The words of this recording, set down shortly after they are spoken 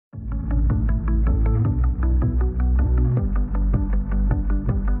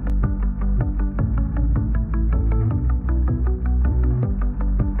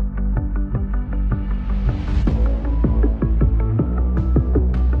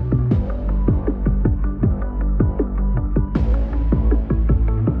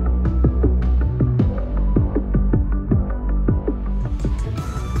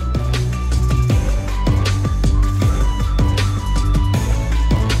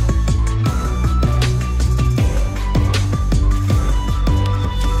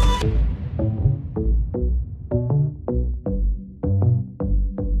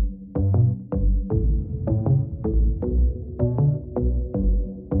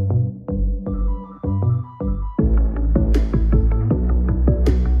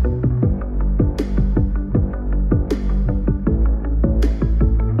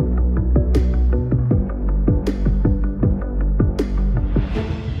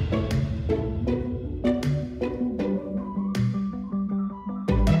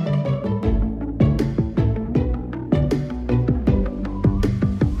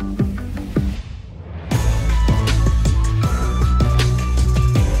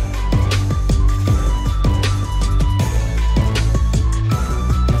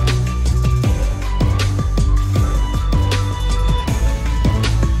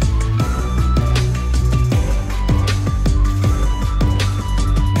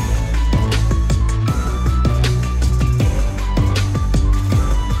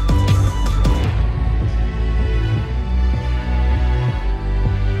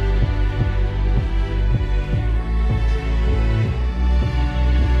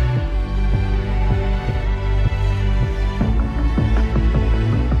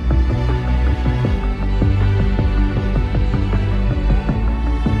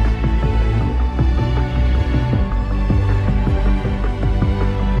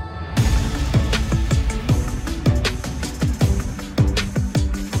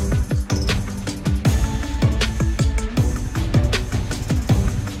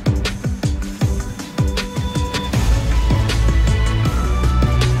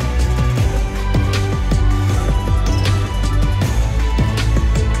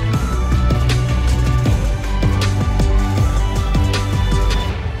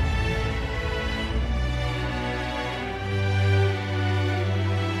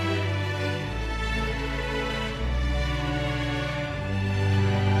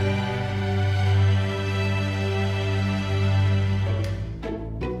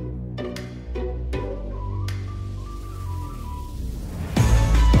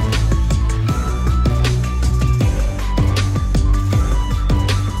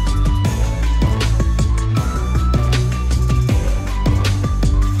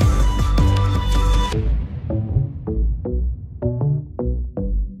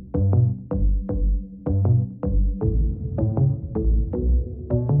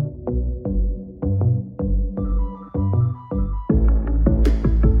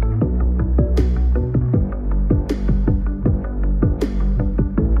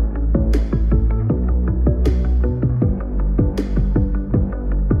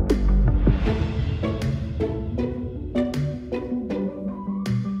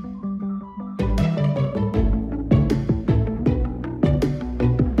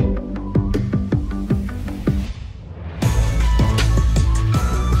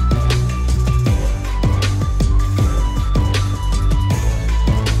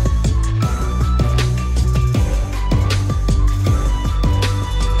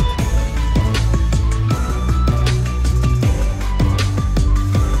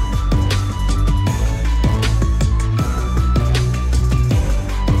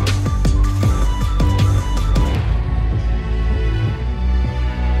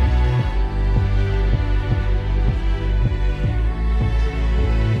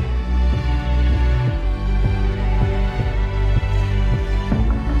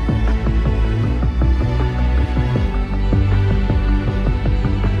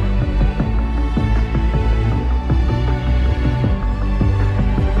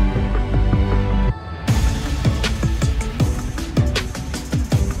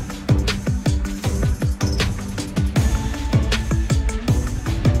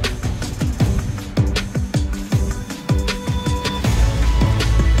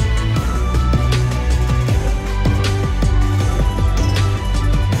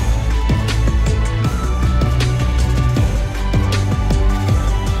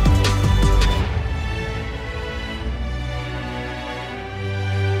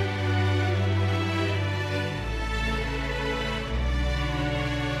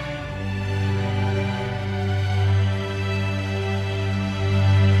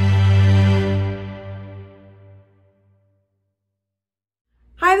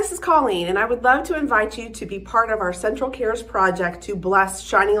this is Colleen, and I would love to invite you to be part of our Central Cares project to bless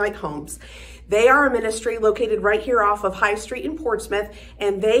Shining Light Homes. They are a ministry located right here off of High Street in Portsmouth,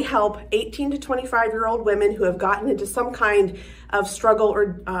 and they help 18 to 25-year-old women who have gotten into some kind of struggle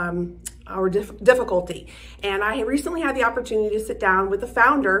or difficulty. And I recently had the opportunity to sit down with the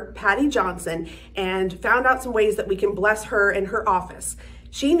founder, Patty Johnson, and found out some ways that we can bless her in her office.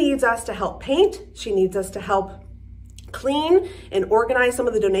 She needs us to help paint. She needs us to help clean and organize some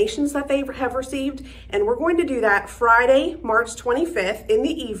of the donations that they have received. And we're going to do that Friday, March 25th in the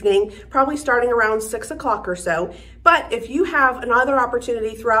evening, probably starting around 6 o'clock or so. But if you have another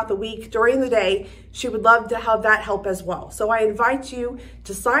opportunity throughout the week during the day, she would love to have that help as well. So I invite you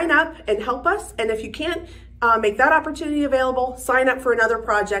to sign up and help us. And if you can't make that opportunity available, sign up for another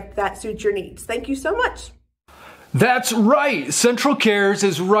project that suits your needs. Thank you so much. That's right. Central Cares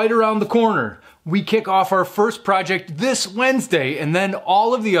is right around the corner. We kick off our first project this Wednesday, and then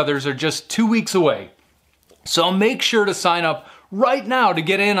all of the others are just 2 weeks away. So make sure to sign up right now to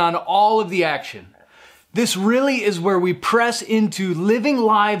get in on all of the action. This really is where we press into living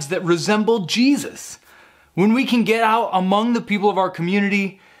lives that resemble Jesus. When we can get out among the people of our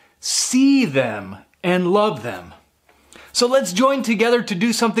community, see them, and love them. So let's join together to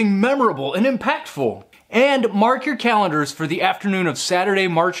do something memorable and impactful. And mark your calendars for the afternoon of Saturday,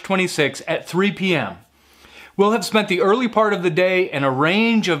 March 26th at 3 p.m. We'll have spent the early part of the day in a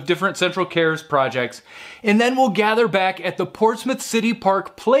range of different Central Cares projects, and then we'll gather back at the Portsmouth City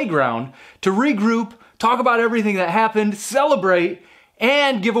Park playground to regroup, talk about everything that happened, celebrate,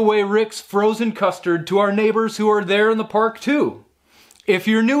 and give away Rick's frozen custard to our neighbors who are there in the park too. If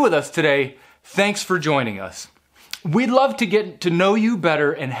you're new with us today, thanks for joining us. We'd love to get to know you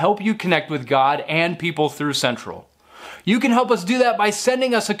better and help you connect with God and people through Central. You can help us do that by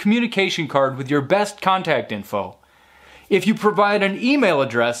sending us a communication card with your best contact info. If you provide an email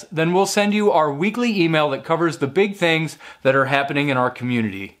address, then we'll send you our weekly email that covers the big things that are happening in our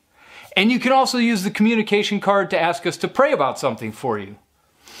community. And you can also use the communication card to ask us to pray about something for you.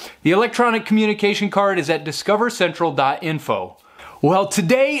 The electronic communication card is at discovercentral.info. Well,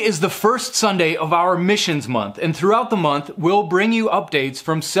 today is the first Sunday of our Missions Month, and throughout the month, we'll bring you updates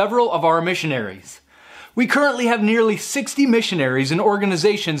from several of our missionaries. We currently have nearly 60 missionaries and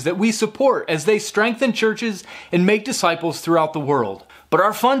organizations that we support as they strengthen churches and make disciples throughout the world. But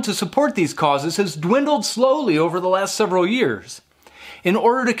our fund to support these causes has dwindled slowly over the last several years. In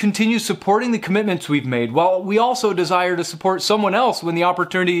order to continue supporting the commitments we've made, while we also desire to support someone else when the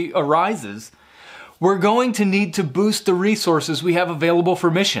opportunity arises, we're going to need to boost the resources we have available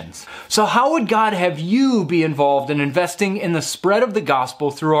for missions. So how would God have you be involved in investing in the spread of the gospel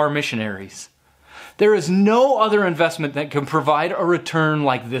through our missionaries? There is no other investment that can provide a return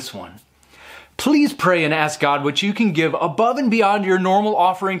like this one. Please pray and ask God what you can give above and beyond your normal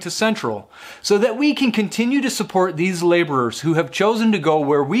offering to Central, so that we can continue to support these laborers who have chosen to go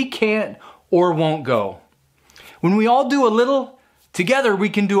where we can't or won't go. When we all do a little, together we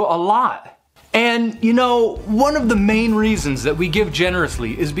can do a lot. And you know, one of the main reasons that we give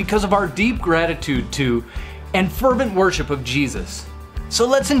generously is because of our deep gratitude to and fervent worship of Jesus. So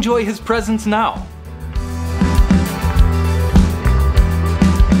let's enjoy His presence now.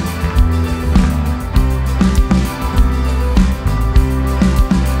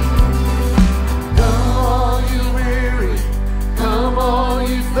 Come all you weary, come all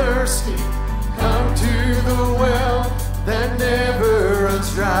you thirsty, come to the well that never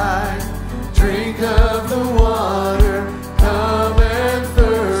runs dry. Drink of the water, come and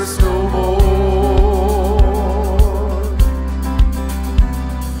thirst no more.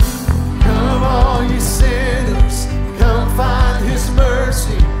 Come on.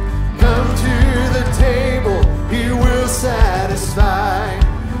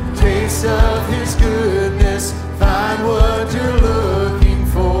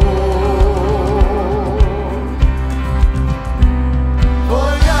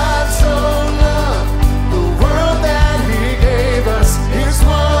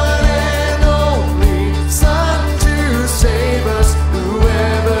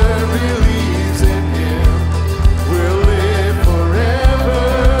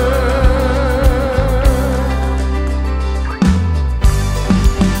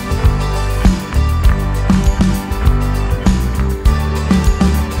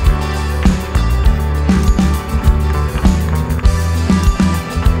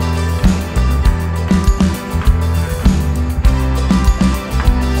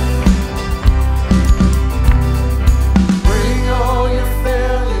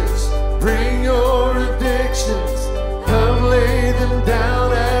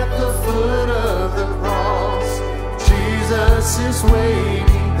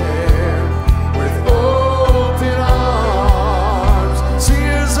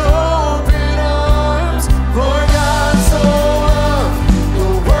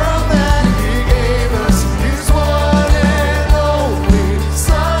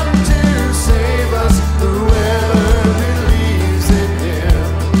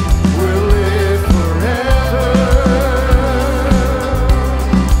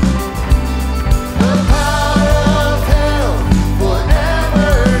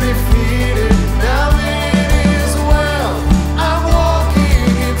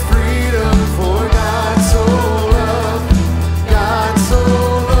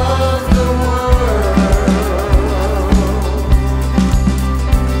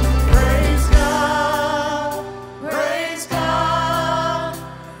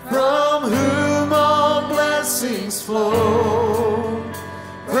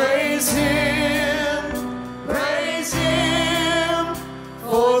 Praise Him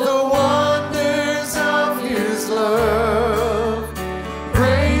for the wonders of His love.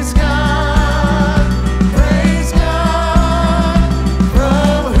 Praise God,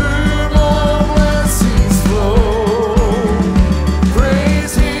 from whom all blessings flow.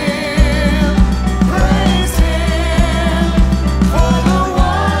 Praise Him for the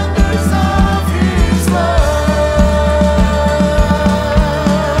wonders of His love.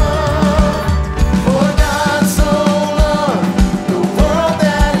 For God so loved the world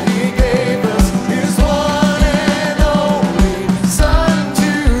that He gave us His one and only Son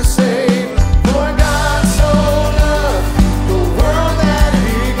to save. For God so loved the world that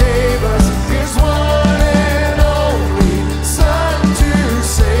He gave us His one and only Son to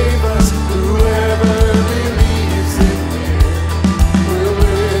save us. Whoever believes in Him will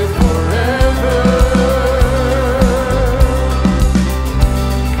live forever.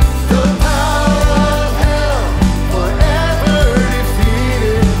 The power of hell forever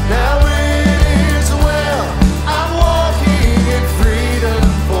defeated. Now it is well. I'm walking in freedom.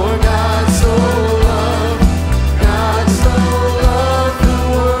 For God so loved the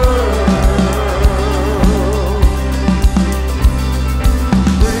world.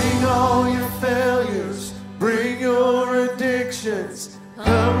 Bring all your failures, bring your addictions.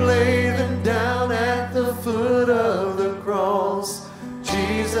 Come lay them down at the foot of the cross.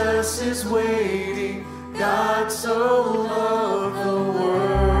 Jesus is waiting. God so loved the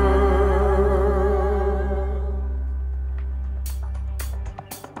world.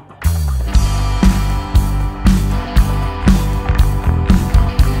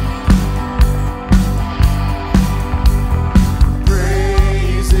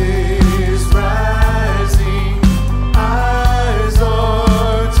 Praise is rising, eyes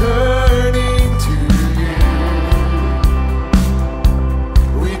are turning to you.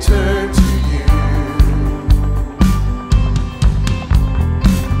 We turn to you.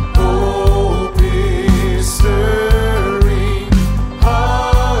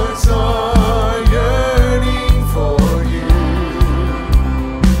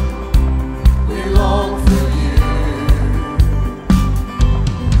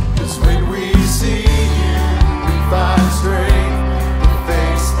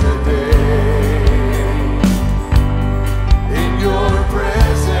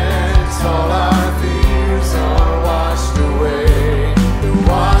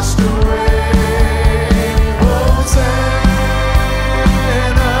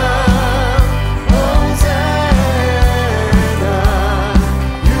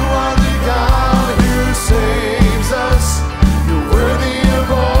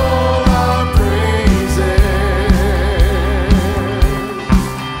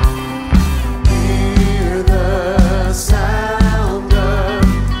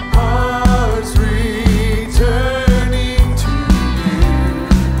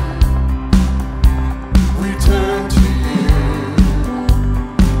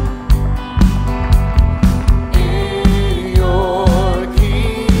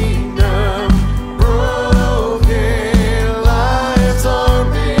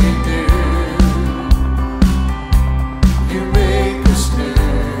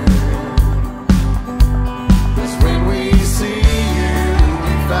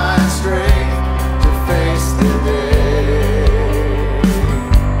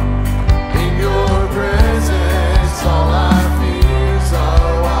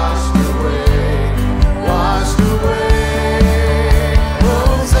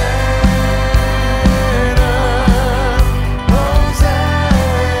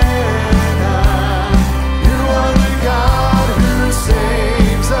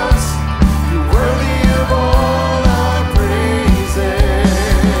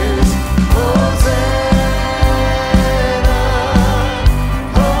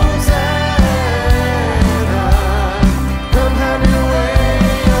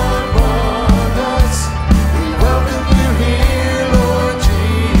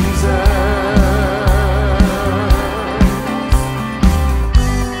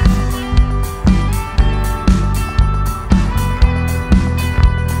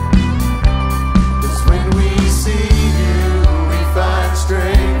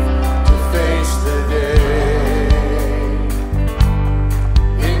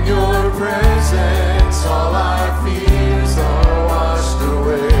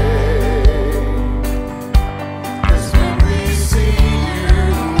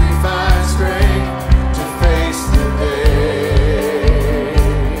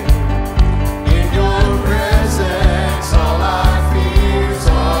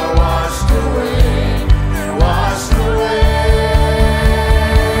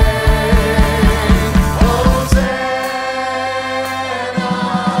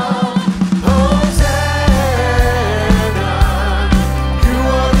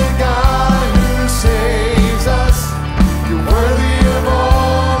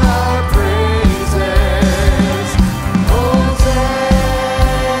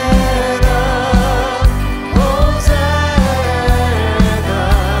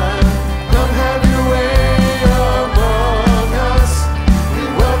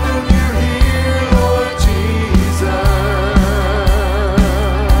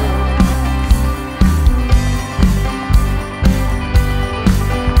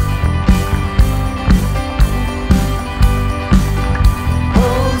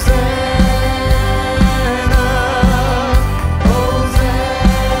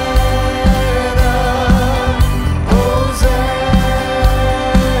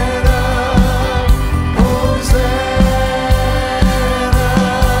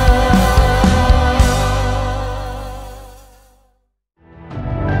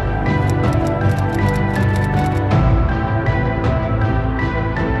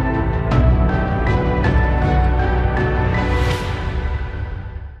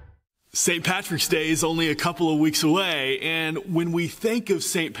 St. Patrick's Day is only a couple of weeks away, and when we think of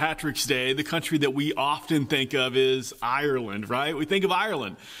St. Patrick's Day, the country that we often think of is Ireland, right? We think of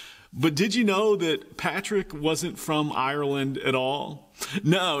Ireland. But did you know that Patrick wasn't from Ireland at all?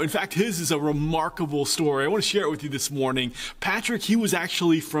 No, in fact, his is a remarkable story. I want to share it with you this morning. Patrick, he was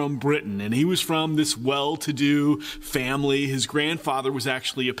actually from Britain, and he was from this well-to-do family. His grandfather was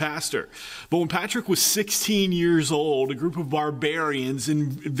actually a pastor. But when Patrick was 16 years old, a group of barbarians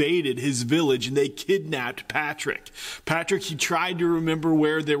invaded his village, and they kidnapped Patrick. Patrick, he tried to remember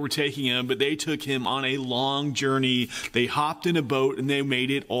where they were taking him, but they took him on a long journey. They hopped in a boat, and they made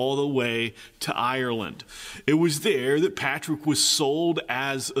it all the way to Ireland. It was there that Patrick was sold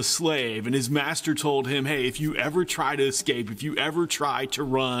as a slave, and his master told him, hey, if you ever try to escape, if you ever try to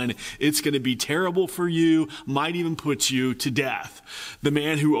run, it's going to be terrible for you, might even put you to death. The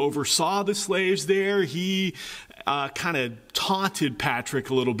man who oversaw the slaves there, he kind of taunted Patrick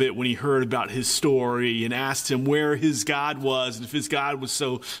a little bit when he heard about his story and asked him where his God was, and if his God was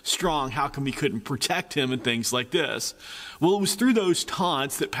so strong, how come he couldn't protect him and things like this. Well, it was through those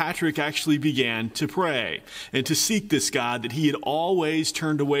taunts that Patrick actually began to pray and to seek this God that he had always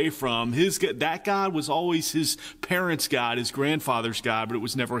turned away from. That God was always his parents' God, his grandfather's God, but it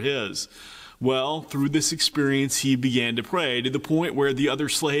was never his. Well, through this experience, he began to pray to the point where the other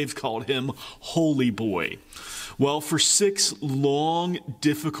slaves called him Holy Boy. Well, for 6 long,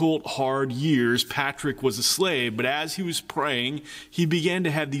 difficult, hard years, Patrick was a slave, but as he was praying, he began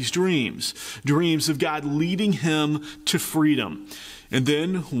to have these dreams of God leading him to freedom. And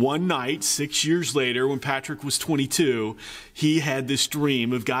then one night, 6 years later, when Patrick was 22, he had this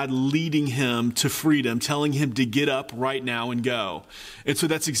dream of God leading him to freedom, telling him to get up right now and go. And so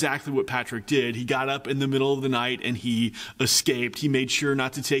that's exactly what Patrick did. He got up in the middle of the night and he escaped. He made sure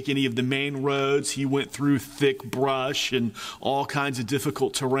not to take any of the main roads. He went through thick brush and all kinds of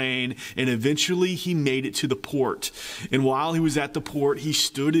difficult terrain. And eventually he made it to the port. And while he was at the port, he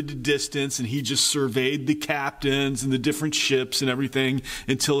stood at a distance and he just surveyed the captains and the different ships and everything,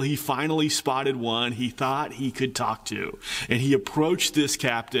 until he finally spotted one he thought he could talk to. And he approached this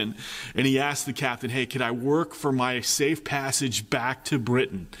captain and he asked the captain, hey, can I work for my safe passage back to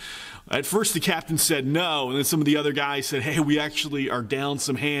Britain? At first, the captain said no, and then some of the other guys said, hey, we actually are down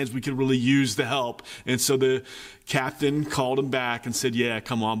some hands. We could really use the help. And so the captain called him back and said, yeah,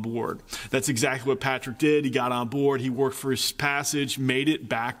 come on board. That's exactly what Patrick did. He got on board. He worked for his passage, made it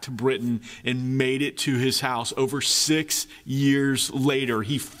back to Britain, and made it to his house. Over 6 years later,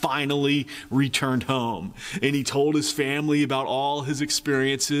 he finally returned home. And he told his family about all his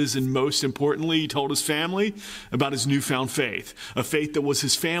experiences, and most importantly, he told his family about his newfound faith, a faith that was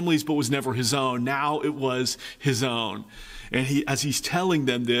his family's but was never his own. Now it was his own. And as he's telling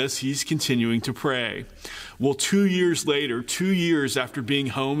them this, he's continuing to pray. Well, 2 years later, 2 years after being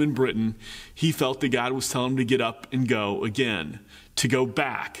home in Britain, he felt that God was telling him to get up and go again, to go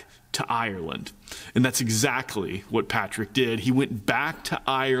back to Ireland. And that's exactly what Patrick did. He went back to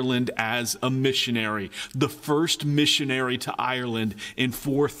Ireland as a missionary, the first missionary to Ireland in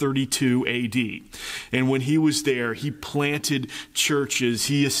 432 AD. And when he was there, he planted churches,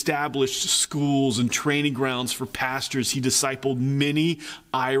 he established schools and training grounds for pastors. He discipled many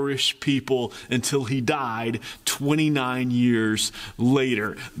Irish people until he died 29 years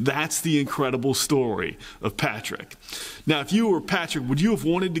later. That's the incredible story of Patrick. Now, if you were Patrick, would you have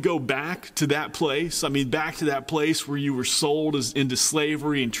wanted to go back to that place? I mean, back to that place where you were sold into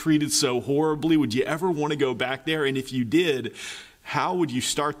slavery and treated so horribly. Would you ever want to go back there? And if you did, how would you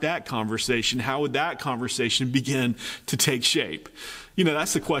start that conversation? How would that conversation begin to take shape? You know,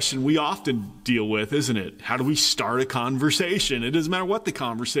 that's the question we often deal with, isn't it? How do we start a conversation? It doesn't matter what the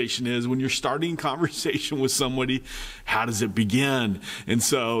conversation is. When you're starting a conversation with somebody, how does it begin? And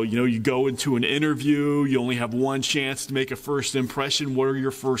so, you know, you go into an interview, you only have one chance to make a first impression. What are your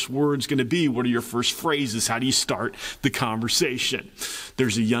first words going to be? What are your first phrases? How do you start the conversation?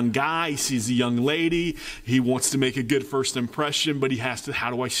 There's a young guy, he sees a young lady, he wants to make a good first impression, but he has to,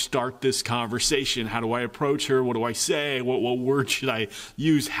 how do I start this conversation? How do I approach her? What do I say? What word should I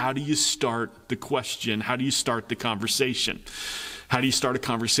use? How do you start the question? How do you start the conversation? How do you start a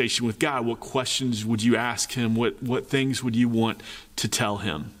conversation with God? What questions would you ask him? What things would you want to tell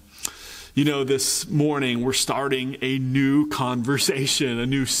him? You know, this morning we're starting a new conversation, a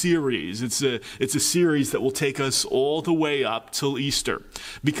new series. It's a series that will take us all the way up till Easter,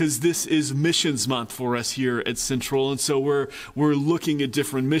 because this is Missions Month for us here at Central. And so we're looking at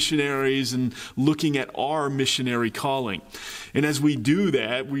different missionaries and looking at our missionary calling. And as we do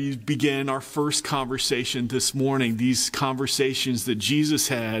that, we begin our first conversation this morning, these conversations that Jesus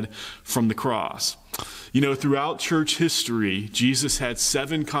had from the cross. You know, throughout church history, Jesus had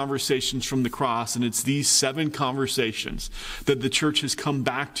 7 conversations from the cross, and it's these 7 conversations that the church has come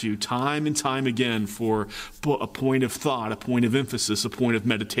back to time and time again for a point of thought, a point of emphasis, a point of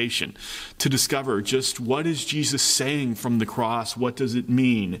meditation, to discover just what is Jesus saying from the cross? What does it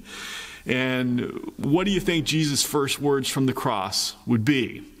mean? And what do you think Jesus' first words from the cross would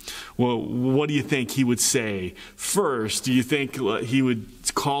be? Well, what do you think he would say first? Do you think he would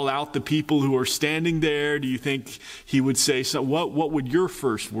call out the people who are standing there? Do you think he would say so? What would your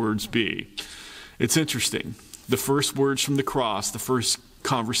first words be? It's interesting. The first words from the cross, the first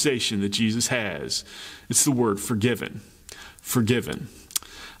conversation that Jesus has, it's the word forgiven. Forgiven.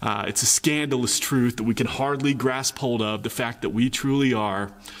 It's a scandalous truth that we can hardly grasp hold of, the fact that we truly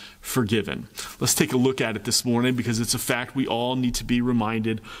are forgiven. Let's take a look at it this morning because it's a fact we all need to be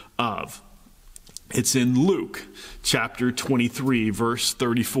reminded of. It's in Luke chapter 23, verse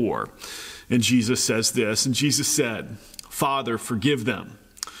 34. And Jesus says this, and Jesus said, "Father, forgive them,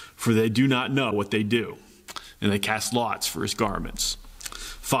 for they do not know what they do." And they cast lots for his garments.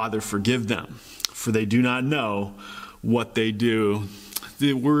 "Father, forgive them, for they do not know what they do."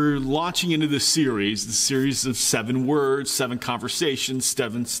 We're launching into this series, the series of 7 words, 7 conversations,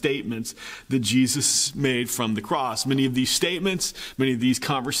 7 statements that Jesus made from the cross. Many of these statements, many of these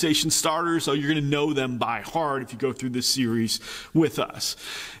conversation starters, you're going to know them by heart if you go through this series with us.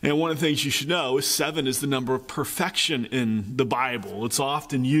 And one of the things you should know is 7 is the number of perfection in the Bible. It's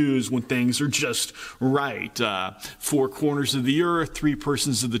often used when things are just right. 4 corners of the earth, 3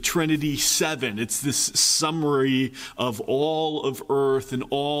 persons of the Trinity, 7. It's this summary of all of earth and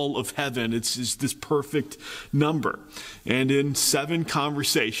all of heaven. It's this perfect number. And in 7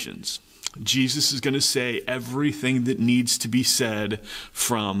 conversations, Jesus is going to say everything that needs to be said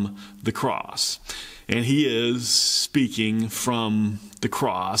from the cross. And he is speaking from the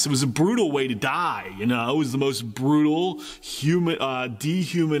cross. It was a brutal way to die, you know. It was the most brutal,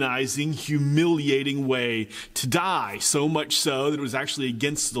 dehumanizing, humiliating way to die. So much so that it was actually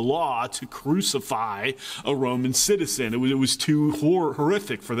against the law to crucify a Roman citizen. It was too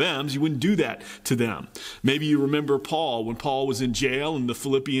horrific for them, so you wouldn't do that to them. Maybe you remember Paul, when Paul was in jail, in the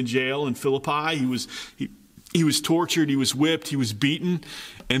Philippian jail in Philippi. He was tortured, he was whipped, he was beaten,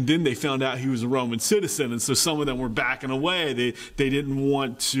 and then they found out he was a Roman citizen, and so some of them were backing away. They didn't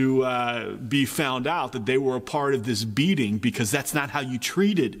want to be found out that they were a part of this beating, because that's not how you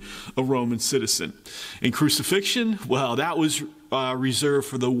treated a Roman citizen. And crucifixion, well, that was reserved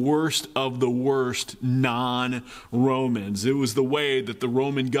for the worst of the worst non-Romans. It was the way that the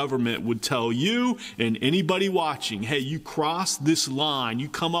Roman government would tell you and anybody watching, hey, you cross this line, you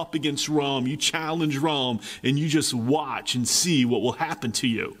come up against Rome, you challenge Rome, and you just watch and see what will happen to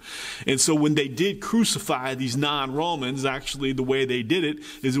you. And so when they did crucify these non-Romans, actually the way they did it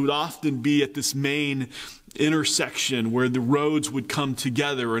is it would often be at this main intersection where the roads would come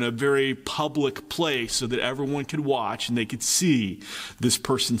together in a very public place so that everyone could watch and they could see this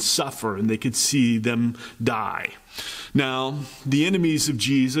person suffer and they could see them die. Now, the enemies of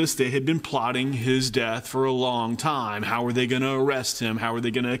Jesus, they had been plotting his death for a long time. How were they going to arrest him? How were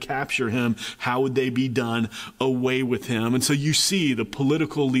they going to capture him? How would they be done away with him? And so you see the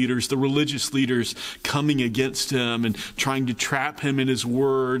political leaders, the religious leaders coming against him and trying to trap him in his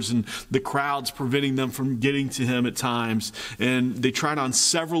words, and the crowds preventing them from getting to him at times. And they tried on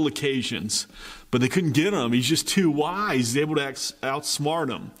several occasions, but they couldn't get him. He's just too wise. He's able to outsmart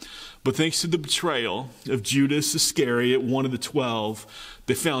him. But thanks to the betrayal of Judas Iscariot, one of the 12,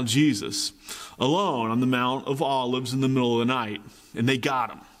 they found Jesus alone on the Mount of Olives in the middle of the night, and they got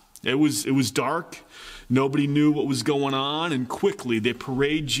him. It was dark. Nobody knew what was going on, and quickly they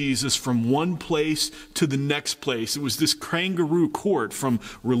parade Jesus from one place to the next place. It was this kangaroo court, from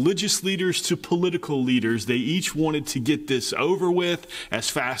religious leaders to political leaders. They each wanted to get this over with as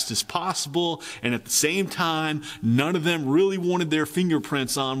fast as possible, and at the same time, none of them really wanted their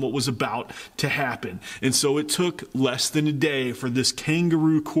fingerprints on what was about to happen. And so it took less than a day for this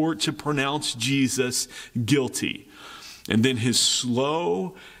kangaroo court to pronounce Jesus guilty. And then his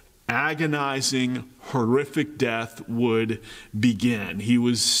slow, agonizing, horrific death would begin. He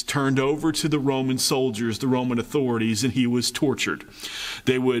was turned over to the Roman soldiers, the Roman authorities, and he was tortured.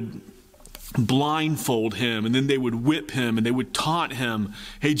 They would blindfold him, and then they would whip him, and they would taunt him.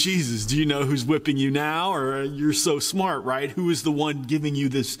 Hey, Jesus, do you know who's whipping you now? Or you're so smart, right? Who is the one giving you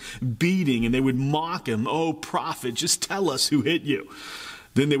this beating? And they would mock him. Oh, prophet, just tell us who hit you.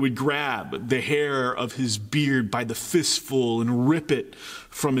 Then they would grab the hair of his beard by the fistful and rip it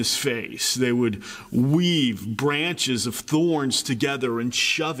from his face. They would weave branches of thorns together and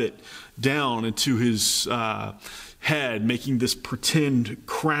shove it down into his head, making this pretend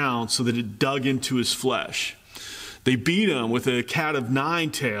crown so that it dug into his flesh. They beat him with a cat of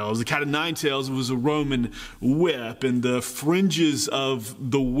nine tails. The cat of nine tails was a Roman whip, and the fringes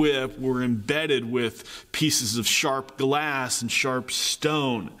of the whip were embedded with pieces of sharp glass and sharp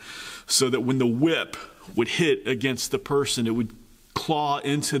stone, so that when the whip would hit against the person, it would claw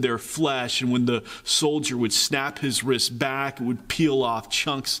into their flesh, and when the soldier would snap his wrist back, it would peel off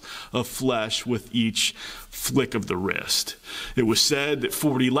chunks of flesh with each flick of the wrist. It was said that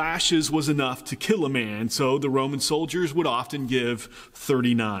 40 lashes was enough to kill a man, so the Roman soldiers would often give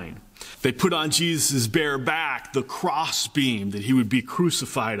 39. They put on Jesus' bare back the crossbeam that he would be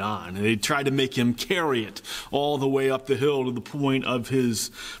crucified on, and they tried to make him carry it all the way up the hill to the point of his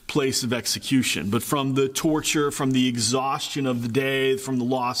place of execution. But from the torture, from the exhaustion of the day, from the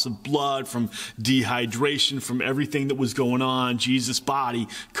loss of blood, from dehydration, from everything that was going on, Jesus' body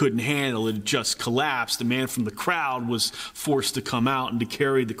couldn't handle it. It just collapsed. A man from the crowd was forced to come out and to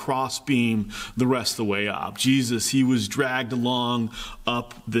carry the crossbeam the rest of the way up. Jesus, he was dragged along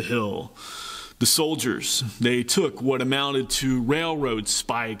up the hill. The soldiers, they took what amounted to railroad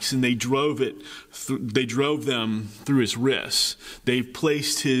spikes and they drove them through his wrists. They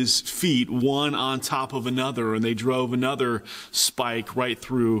placed his feet one on top of another, and they drove another spike right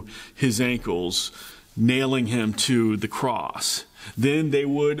through his ankles, nailing him to the cross. Then they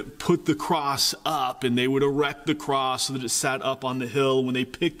would put the cross up, and they would erect the cross so that it sat up on the hill. When they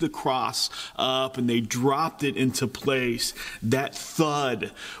picked the cross up and they dropped it into place, that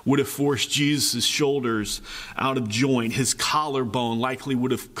thud would have forced Jesus' shoulders out of joint. His collarbone likely would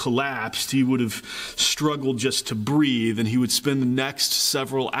have collapsed. He would have struggled just to breathe, and he would spend the next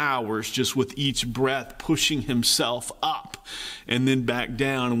several hours just with each breath pushing himself up and then back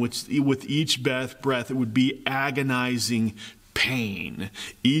down. And with each breath, it would be agonizing pain.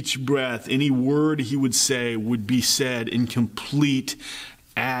 Each breath, any word he would say would be said in complete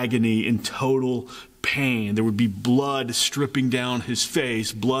agony, in total pain. There would be blood stripping down his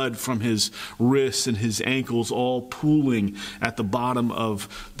face, blood from his wrists and his ankles, all pooling at the bottom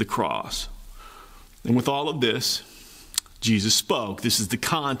of the cross. And with all of this, Jesus spoke. This is the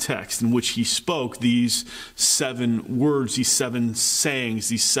context in which he spoke these 7 words, these 7 sayings,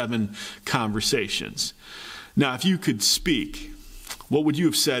 these 7 conversations. Now, if you could speak, what would you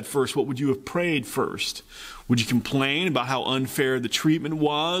have said first? What would you have prayed first? Would you complain about how unfair the treatment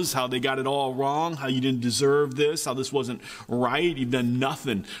was, how they got it all wrong, how you didn't deserve this, how this wasn't right, you've done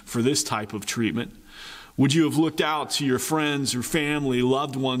nothing for this type of treatment? Would you have looked out to your friends or family,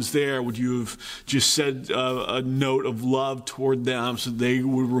 loved ones there? Would you have just said a note of love toward them so they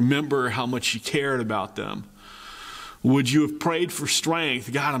would remember how much you cared about them? Would you have prayed for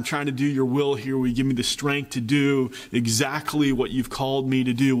strength? God, I'm trying to do your will here. Will you give me the strength to do exactly what you've called me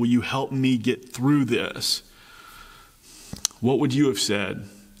to do? Will you help me get through this? What would you have said?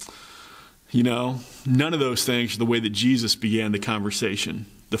 You know, none of those things are the way that Jesus began the conversation.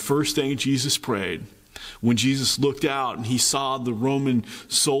 The first thing Jesus prayed, when Jesus looked out and he saw the Roman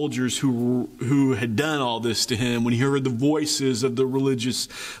soldiers who had done all this to him, when he heard the voices of the religious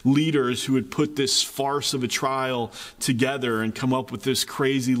leaders who had put this farce of a trial together and come up with this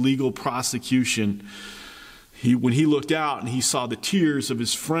crazy legal prosecution, when he looked out and he saw the tears of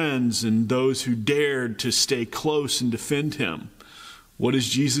his friends and those who dared to stay close and defend him, what does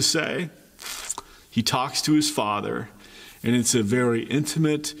Jesus say? He talks to his Father, and it's a very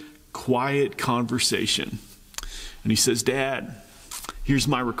intimate, quiet conversation. And he says, Dad, here's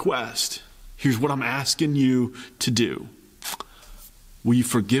my request. Here's what I'm asking you to do. Will you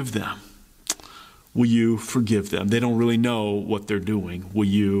forgive them? Will you forgive them? They don't really know what they're doing. Will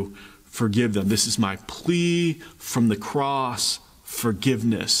you forgive them? This is my plea from the cross.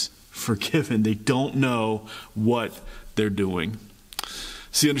 Forgiveness. Forgiven. They don't know what they're doing.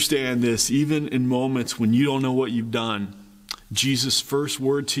 See, understand this. Even in moments when you don't know what you've done, Jesus' first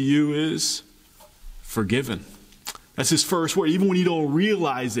word to you is forgiven. That's his first word, even when you don't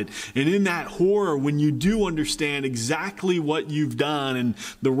realize it. And in that horror, when you do understand exactly what you've done and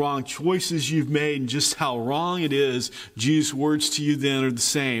the wrong choices you've made and just how wrong it is, Jesus' words to you then are the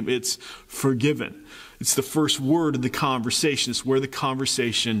same. It's forgiven. It's the first word of the conversation. It's where the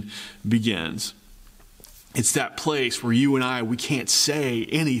conversation begins. It's that place where you and I, we can't say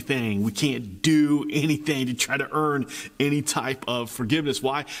anything. We can't do anything to try to earn any type of forgiveness.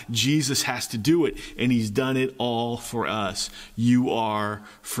 Why? Jesus has to do it, and he's done it all for us. You are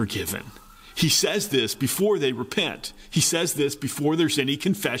forgiven. He says this before they repent. He says this before there's any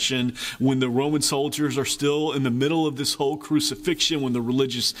confession, when the Roman soldiers are still in the middle of this whole crucifixion, when the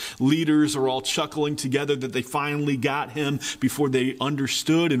religious leaders are all chuckling together that they finally got him, before they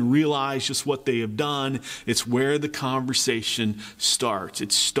understood and realized just what they have done. It's where the conversation starts.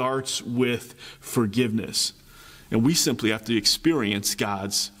 It starts with forgiveness. And we simply have to experience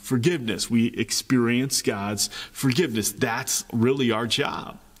God's forgiveness. We experience God's forgiveness. That's really our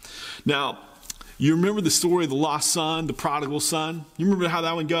job. Now, you remember the story of the lost son, the prodigal son? You remember how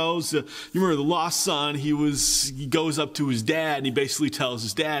that one goes? You remember the lost son, he goes up to his dad and he basically tells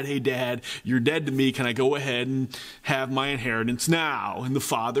his dad, hey dad, you're dead to me. Can I go ahead and have my inheritance now? And the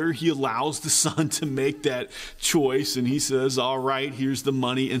father, he allows the son to make that choice and he says, all right, here's the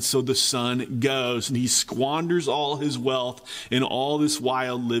money. And so the son goes and he squanders all his wealth in all this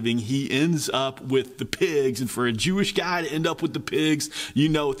wild living. He ends up with the pigs. And for a Jewish guy to end up with the pigs, you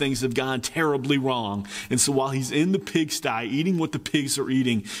know things have gone terribly wrong. And so while he's in the pigsty eating what the pigs are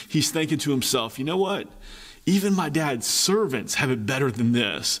eating, he's thinking to himself, you know what? Even my dad's servants have it better than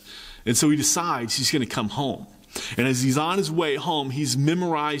this. And so he decides he's going to come home. And as he's on his way home, he's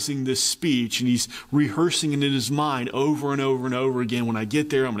memorizing this speech and he's rehearsing it in his mind over and over and over again. When I get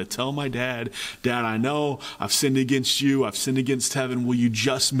there, I'm going to tell my dad, Dad, I know I've sinned against you. I've sinned against heaven. Will you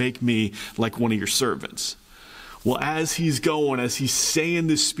just make me like one of your servants? Well, as he's saying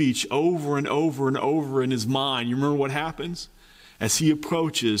this speech over and over and over in his mind, you remember what happens? As he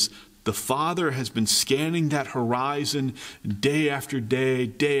approaches, the father has been scanning that horizon day after day,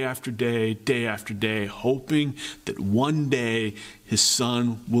 day after day, day after day, hoping that one day his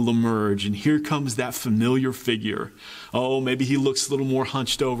son will emerge. And here comes that familiar figure. Oh, maybe he looks a little more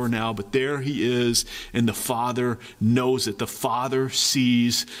hunched over now, but there he is, and the father knows it. The father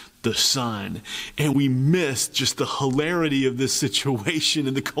sees the son. And we miss just the hilarity of this situation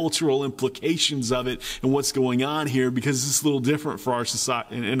and the cultural implications of it and what's going on here, because it's a little different for our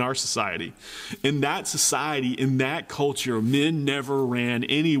society. In our society, in that society, in that culture, men never ran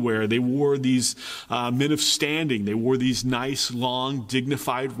anywhere. They wore these men of standing. They wore these nice, long,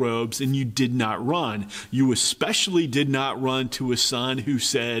 dignified robes, and you did not run. You especially did not run to a son who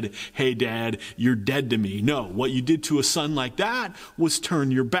said, hey, Dad, you're dead to me. No, what you did to a son like that was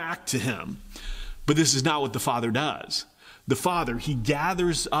turn your back to him. But this is not what the father does. The father, he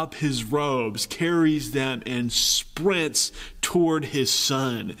gathers up his robes, carries them, and sprints toward his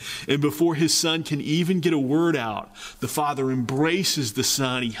son. And before his son can even get a word out, the father embraces the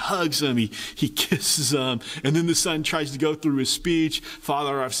son. He hugs him. He kisses him. And then the son tries to go through his speech.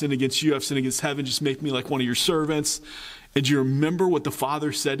 Father, I've sinned against you. I've sinned against heaven. Just make me like one of your servants. And do you remember what the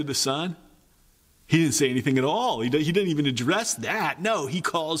father said to the son? He didn't say anything at all. He didn't even address that. No, he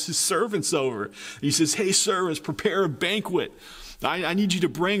calls his servants over. He says, hey, servants, prepare a banquet. I need you to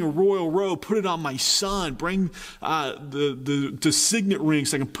bring a royal robe, put it on my son. Bring the signet ring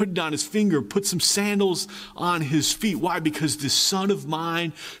so I can put it on his finger, put some sandals on his feet. Why? Because this son of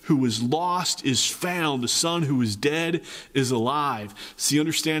mine who was lost is found. The son who is dead is alive. See,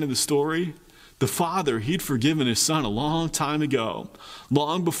 understanding the story? The father, he'd forgiven his son a long time ago.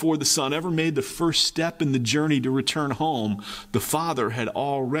 Long before the son ever made the first step in the journey to return home, the father had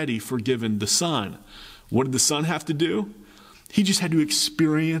already forgiven the son. What did the son have to do? He just had to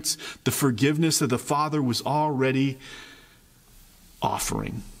experience the forgiveness that the father was already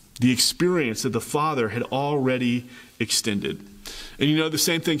offering. The experience that the father had already extended. And you know, the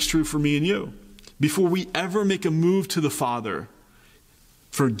same thing's true for me and you. Before we ever make a move to the father,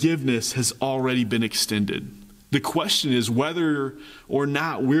 forgiveness has already been extended. The question is whether or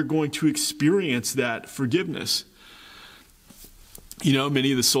not we're going to experience that forgiveness. You know,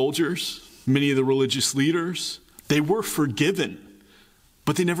 many of the soldiers, many of the religious leaders, they were forgiven,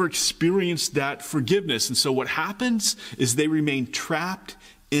 but they never experienced that forgiveness. And so what happens is they remain trapped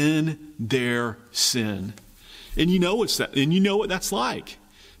in their sin. And you know what that's like.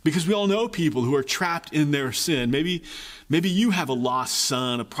 Because we all know people who are trapped in their sin. Maybe you have a lost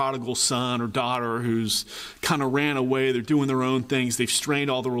son, a prodigal son or daughter who's kind of ran away. They're doing their own things. They've strained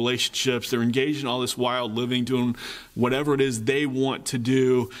all the relationships. They're engaged in all this wild living, doing whatever it is they want to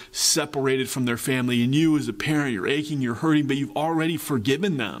do, separated from their family. And you as a parent, you're aching, you're hurting, but you've already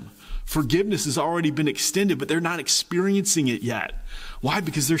forgiven them. Forgiveness has already been extended, but they're not experiencing it yet. Why?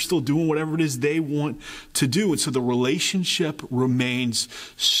 Because they're still doing whatever it is they want to do. And so the relationship remains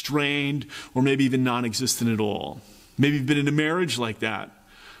strained or maybe even non-existent at all. Maybe you've been in a marriage like that,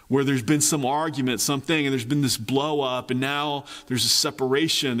 where there's been some argument, something, and there's been this blow up, and now there's a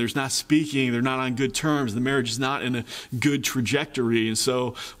separation, there's not speaking, they're not on good terms, the marriage is not in a good trajectory. And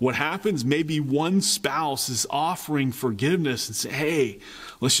so what happens, maybe one spouse is offering forgiveness and say, hey,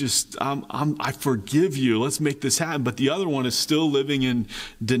 let's just, I forgive you, let's make this happen. But the other one is still living in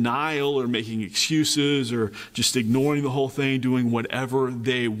denial or making excuses or just ignoring the whole thing, doing whatever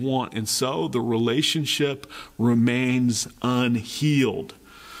they want. And so the relationship remains unhealed.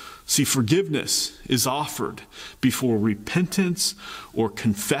 See, forgiveness is offered before repentance or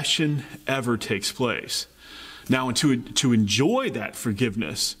confession ever takes place. Now, and to enjoy that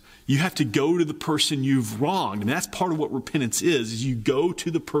forgiveness, you have to go to the person you've wronged. And that's part of what repentance is you go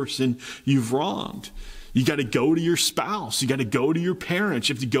to the person you've wronged. You got to go to your spouse. You got to go to your parents.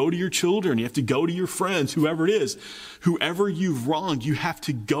 You have to go to your children. You have to go to your friends, whoever it is. Whoever you've wronged, you have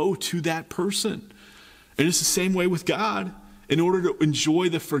to go to that person. And it's the same way with God. In order to enjoy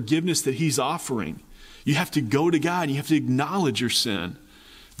the forgiveness that he's offering, you have to go to God and you have to acknowledge your sin.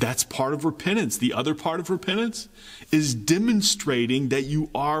 That's part of repentance. The other part of repentance is demonstrating that you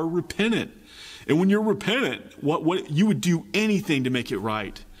are repentant. And when you're repentant, what you would do anything to make it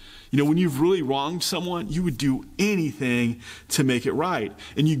right. You know, when you've really wronged someone, you would do anything to make it right.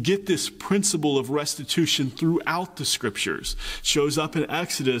 And you get this principle of restitution throughout the scriptures. It shows up in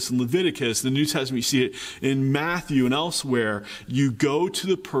Exodus and Leviticus, the New Testament, you see it in Matthew and elsewhere. You go to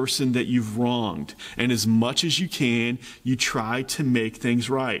the person that you've wronged. And as much as you can, you try to make things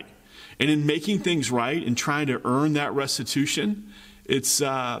right. And in making things right and trying to earn that restitution, it's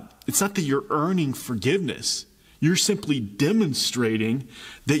not that you're earning forgiveness. You're simply demonstrating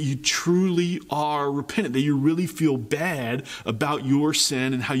that you truly are repentant, that you really feel bad about your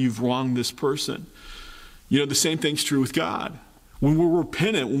sin and how you've wronged this person. You know, the same thing's true with God. When we're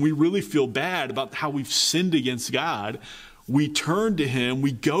repentant, when we really feel bad about how we've sinned against God, we turn to him,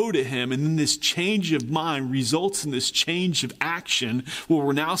 we go to him, and then this change of mind results in this change of action where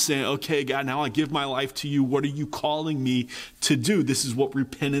we're now saying, okay, God, now I give my life to you. What are you calling me to do? This is what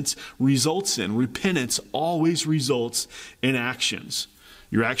repentance results in. Repentance always results in actions.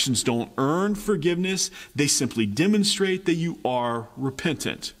 Your actions don't earn forgiveness. They simply demonstrate that you are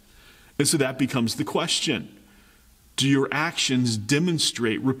repentant. And so that becomes the question. Do your actions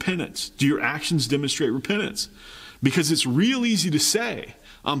demonstrate repentance? Do your actions demonstrate repentance? Because it's real easy to say,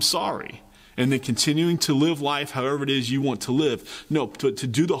 I'm sorry, and then continuing to live life however it is you want to live. No, to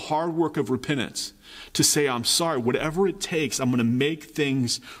do the hard work of repentance, to say, I'm sorry, whatever it takes, I'm going to make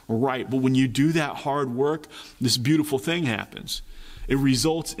things right. But when you do that hard work, this beautiful thing happens. It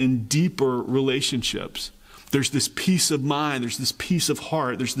results in deeper relationships. There's this peace of mind. There's this peace of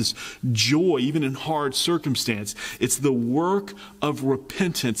heart. There's this joy, even in hard circumstance. It's the work of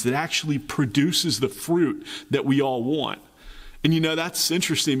repentance that actually produces the fruit that we all want. And you know, that's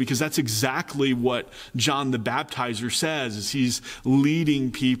interesting because that's exactly what John the Baptizer says as he's leading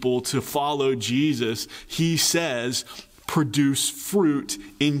people to follow Jesus. He says, produce fruit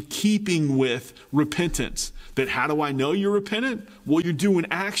in keeping with repentance. That how do I know you're repentant? Well, you're doing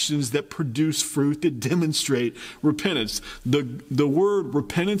actions that produce fruit that demonstrate repentance. The word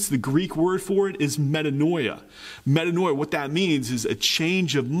repentance, the Greek word for it is metanoia. Metanoia, what that means is a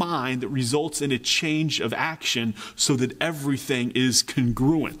change of mind that results in a change of action so that everything is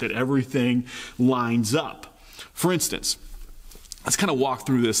congruent, that everything lines up. For instance, let's kind of walk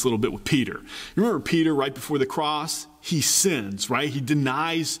through this a little bit with Peter. You remember Peter right before the cross? He sins, right? He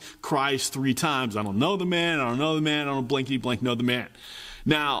denies Christ 3 times. I don't know the man. I don't know the man. I don't blankety blank know the man.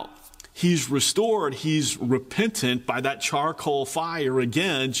 Now, he's restored. He's repentant by that charcoal fire.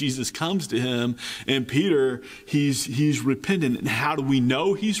 Again, Jesus comes to him, and Peter, he's repentant. And how do we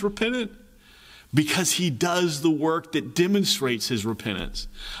know he's repentant? Because he does the work that demonstrates his repentance.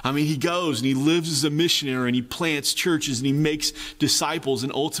 I mean, he goes and he lives as a missionary and he plants churches and he makes disciples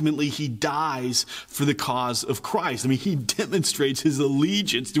and ultimately he dies for the cause of Christ. I mean, he demonstrates his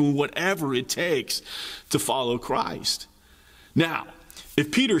allegiance, doing whatever it takes to follow Christ. Now,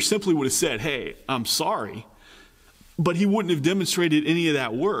 if Peter simply would have said, hey, I'm sorry, but he wouldn't have demonstrated any of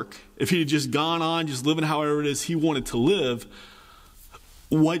that work. If he had just gone on, just living however it is he wanted to live,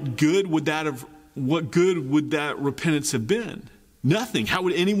 what good would that repentance have been? Nothing. How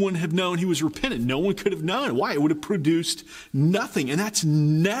would anyone have known he was repentant? No one could have known. Why? It would have produced nothing. And that's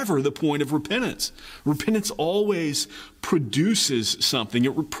never the point of repentance. Repentance always produces something.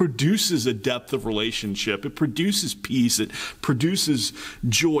 It produces a depth of relationship. It produces peace. It produces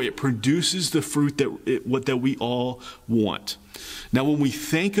joy. It produces the fruit that we all want. Now, when we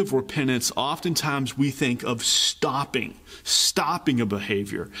think of repentance, oftentimes we think of stopping a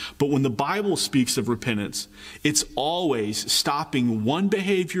behavior. But when the Bible speaks of repentance, it's always stopping one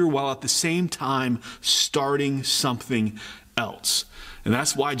behavior while at the same time starting something else. And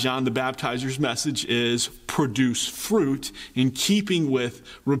that's why John the Baptizer's message is produce fruit in keeping with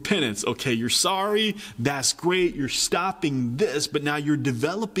repentance. Okay, you're sorry, that's great, you're stopping this, but now you're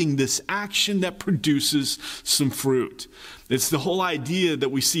developing this action that produces some fruit. It's the whole idea that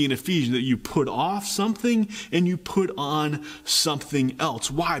we see in Ephesians, that you put off something and you put on something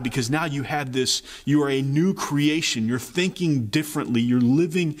else. Why? Because now you have this, you are a new creation. You're thinking differently. You're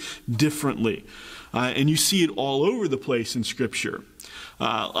living differently. And you see it all over the place in Scripture.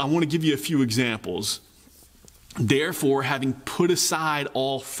 I want to give you a few examples. Therefore, having put aside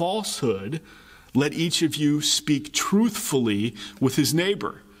all falsehood, let each of you speak truthfully with his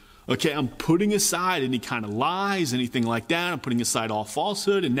neighbor. Okay, I'm putting aside any kind of lies, anything like that. I'm putting aside all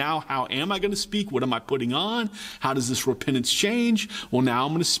falsehood. And now how am I going to speak? What am I putting on? How does this repentance change? Well, now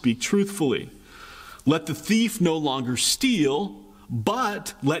I'm going to speak truthfully. Let the thief no longer steal,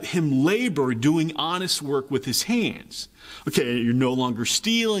 but let him labor doing honest work with his hands. Okay, you're no longer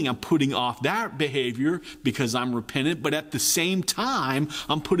stealing. I'm putting off that behavior because I'm repentant. But at the same time,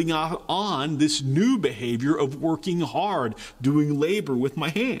 I'm putting on this new behavior of working hard, doing labor with my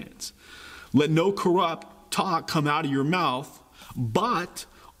hands. Let no corrupt talk come out of your mouth, but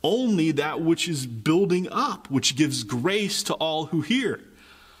only that which is building up, which gives grace to all who hear.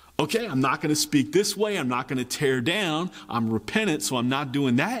 Okay, I'm not going to speak this way. I'm not going to tear down. I'm repentant, so I'm not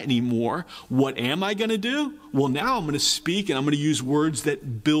doing that anymore. What am I going to do? Well, now I'm going to speak, and I'm going to use words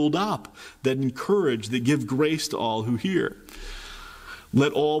that build up, that encourage, that give grace to all who hear.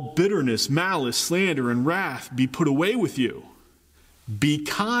 Let all bitterness, malice, slander, and wrath be put away with you. Be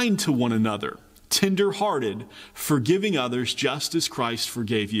kind to one another, tender-hearted, forgiving others just as Christ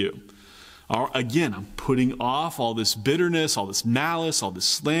forgave you. Again, I'm putting off all this bitterness, all this malice, all this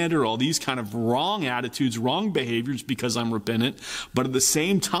slander, all these kind of wrong attitudes, wrong behaviors because I'm repentant. But at the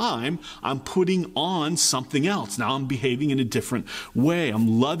same time, I'm putting on something else. Now I'm behaving in a different way.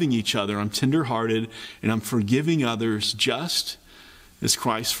 I'm loving each other. I'm tenderhearted, and I'm forgiving others just as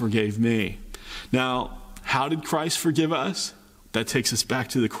Christ forgave me. Now, how did Christ forgive us? That takes us back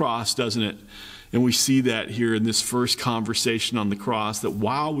to the cross, doesn't it? And we see that here in this first conversation on the cross, that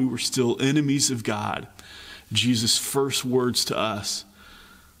while we were still enemies of God, Jesus' first words to us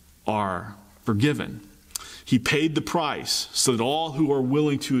are forgiven. He paid the price so that all who are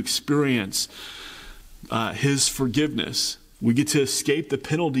willing to experience his forgiveness, we get to escape the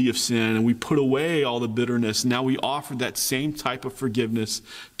penalty of sin, and we put away all the bitterness. Now we offer that same type of forgiveness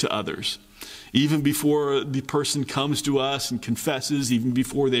to others. Even before the person comes to us and confesses, even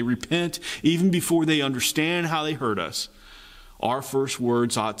before they repent, even before they understand how they hurt us, our first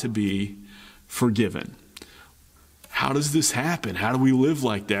words ought to be forgiven. How does this happen? How do we live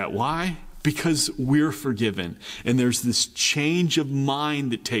like that? Why? Because we're forgiven. And there's this change of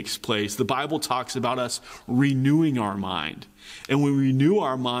mind that takes place. The Bible talks about us renewing our mind. And when we renew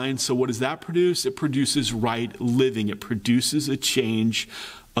our mind, so what does that produce? It produces right living. It produces a change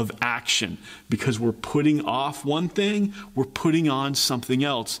of action, because we're putting off one thing, we're putting on something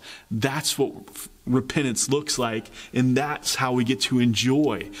else. That's what repentance looks like, and that's how we get to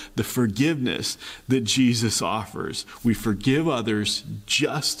enjoy the forgiveness that Jesus offers. We forgive others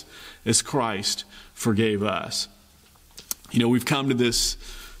just as Christ forgave us. You know, we've come to this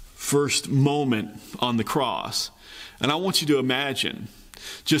first moment on the cross, and I want you to imagine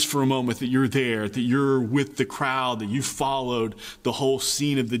just for a moment that you're there, that you're with the crowd, that you followed the whole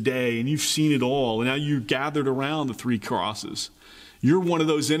scene of the day, and you've seen it all, and now you're gathered around the three crosses. You're one of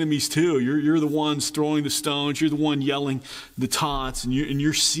those enemies too. You're the ones throwing the stones. You're the one yelling the taunts, and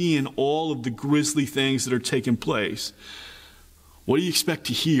you're seeing all of the grisly things that are taking place. What do you expect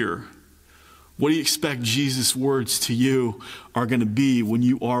to hear? What do you expect Jesus' words to you are going to be when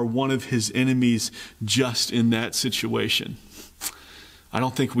you are one of his enemies just in that situation? I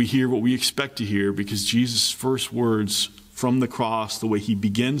don't think we hear what we expect to hear, because Jesus' first words from the cross, the way he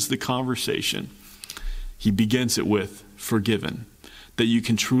begins the conversation, he begins it with forgiven. That you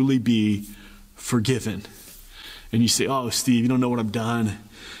can truly be forgiven. And you say, oh, Steve, you don't know what I've done.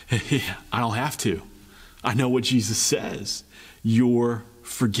 I don't have to. I know what Jesus says. You're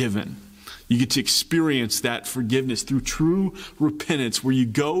forgiven. You get to experience that forgiveness through true repentance, where you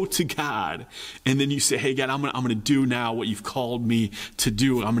go to God and then you say, hey, God, I'm going to do now what you've called me to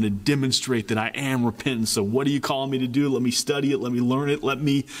do. I'm going to demonstrate that I am repentant. So what do you call me to do? Let me study it. Let me learn it. Let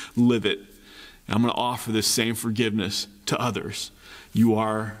me live it. And I'm going to offer this same forgiveness to others. You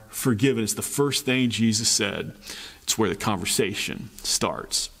are forgiven. It's the first thing Jesus said. It's where the conversation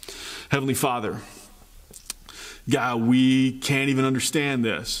starts. Heavenly Father, God, we can't even understand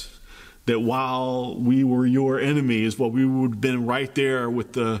this. That while we were your enemies, while we would have been right there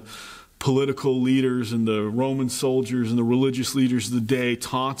with the political leaders and the Roman soldiers and the religious leaders of the day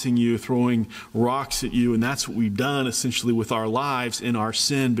taunting you, throwing rocks at you, and that's what we've done essentially with our lives in our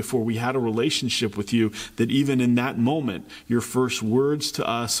sin before we had a relationship with you, that even in that moment, your first words to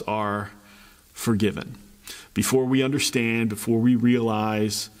us are forgiven. Before we understand, before we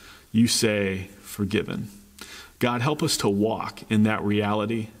realize, you say forgiven. God, help us to walk in that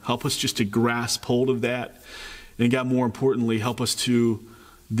reality. Help us just to grasp hold of that. And God, more importantly, help us to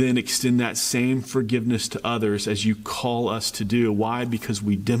then extend that same forgiveness to others as you call us to do. Why? Because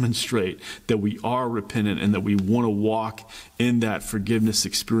we demonstrate that we are repentant and that we want to walk in that forgiveness,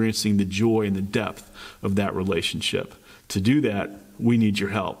 experiencing the joy and the depth of that relationship. To do that, we need your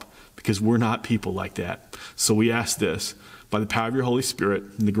help because we're not people like that. So we ask this by the power of your Holy Spirit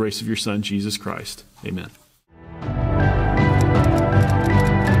and the grace of your Son, Jesus Christ. Amen.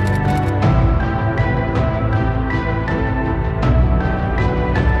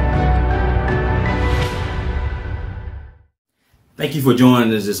 Thank you for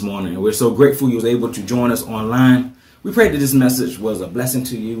joining us this morning. We're so grateful you was able to join us online. We pray that this message was a blessing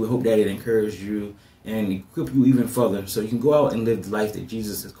to you. We hope that it encouraged you and equip you even further so you can go out and live the life that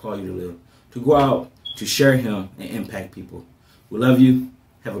Jesus has called you to live. To go out, to share him, and impact people. We love you.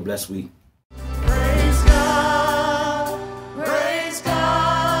 Have a blessed week. Praise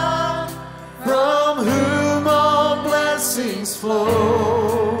God, from whom all blessings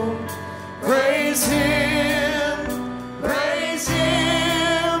flow. Praise Him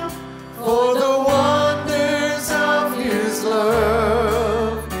for the wonders of His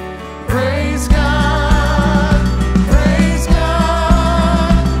love. Praise God,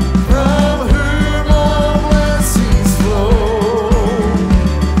 from whom all blessings flow.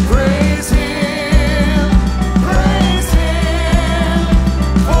 Praise Him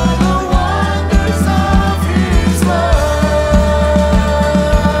for the wonders of His love.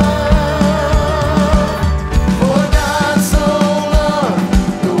 For God so loved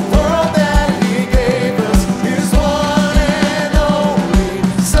the world that He gave us His one and only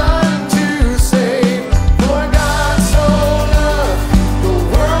Son to save. For God so loved the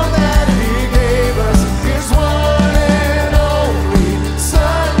world that He gave us His one and only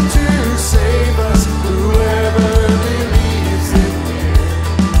Son to save us. Whoever believes in Him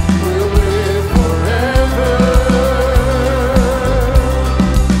will live forever.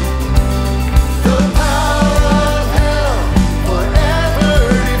 The power of hell forever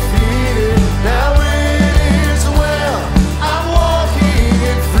defeated. Now it is well. I'm walking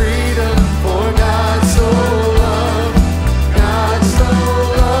in freedom. For God so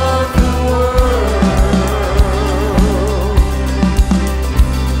loved the world.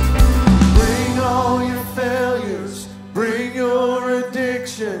 Bring all your failures, bring your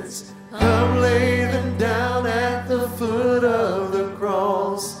addictions. Come lay